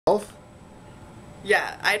yourself?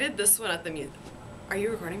 Yeah, I did this one at the museum. Are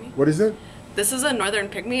you recording me? What is it? This is a northern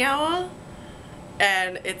pygmy owl,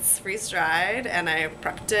 and it's freeze-dried, and I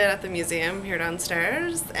prepped it at the museum here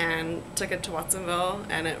downstairs and took it to Watsonville,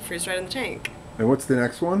 and it freeze-dried in the tank. And what's the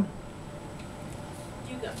next one?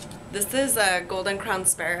 You go. This is a golden crowned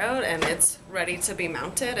sparrow, and it's ready to be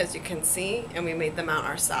mounted, as you can see, and we made the mount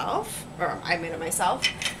ourselves, or I made it myself.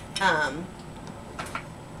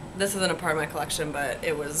 This isn't a part of my collection, but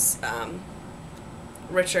it was,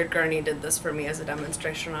 Richard Gurney did this for me as a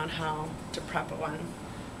demonstration on how to prep one.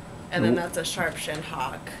 And then that's a sharp-shinned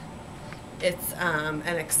hawk. It's an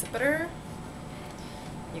accipiter.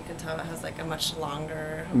 You can tell it has like a much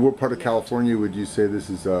longer... What part of California would you say this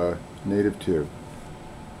is native to?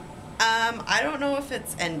 I don't know if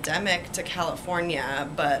it's endemic to California,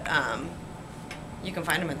 but you can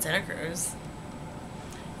find them in Santa Cruz.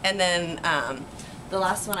 And then the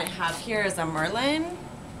last one I have here is a merlin.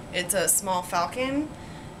 It's a small falcon,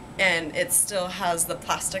 and it still has the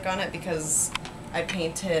plastic on it because I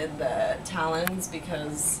painted the talons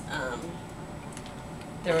because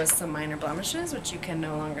there was some minor blemishes, which you can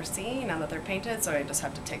no longer see now that they're painted, so I just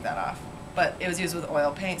have to take that off. But it was used with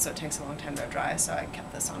oil paint, so it takes a long time to dry, so I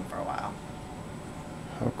kept this on for a while.